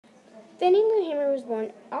Fannie Lou Hammer was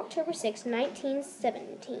born October 6,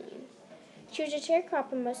 1917. She was a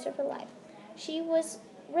sharecropper most of her life. She was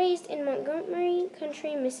raised in Montgomery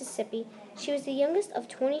County, Mississippi. She was the youngest of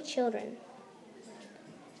 20 children.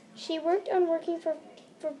 She worked on working for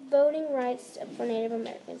voting rights for Native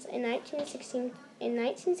Americans in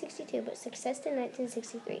 1962, but succeeded in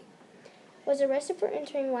 1963. Was arrested for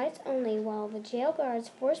entering whites only while the jail guards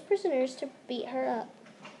forced prisoners to beat her up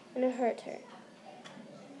and hurt her.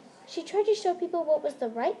 She tried to show people what was the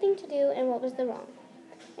right thing to do and what was the wrong.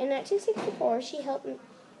 In 1964, she helped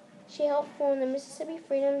form the Mississippi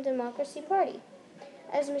Freedom Democracy Party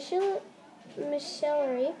as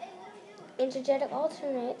missionary energetic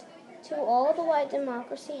alternate to all the white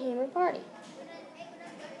Democracy Party.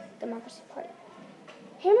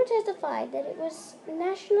 Hammer testified that it was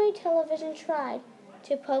nationally television tried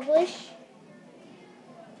to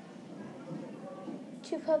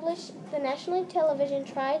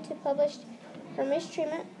publish her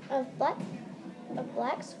mistreatment of black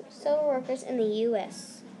soil workers in the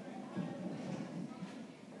U.S.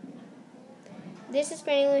 This is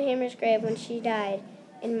Fannie Lou Hammer's grave when she died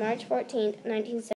on March 14, 1970.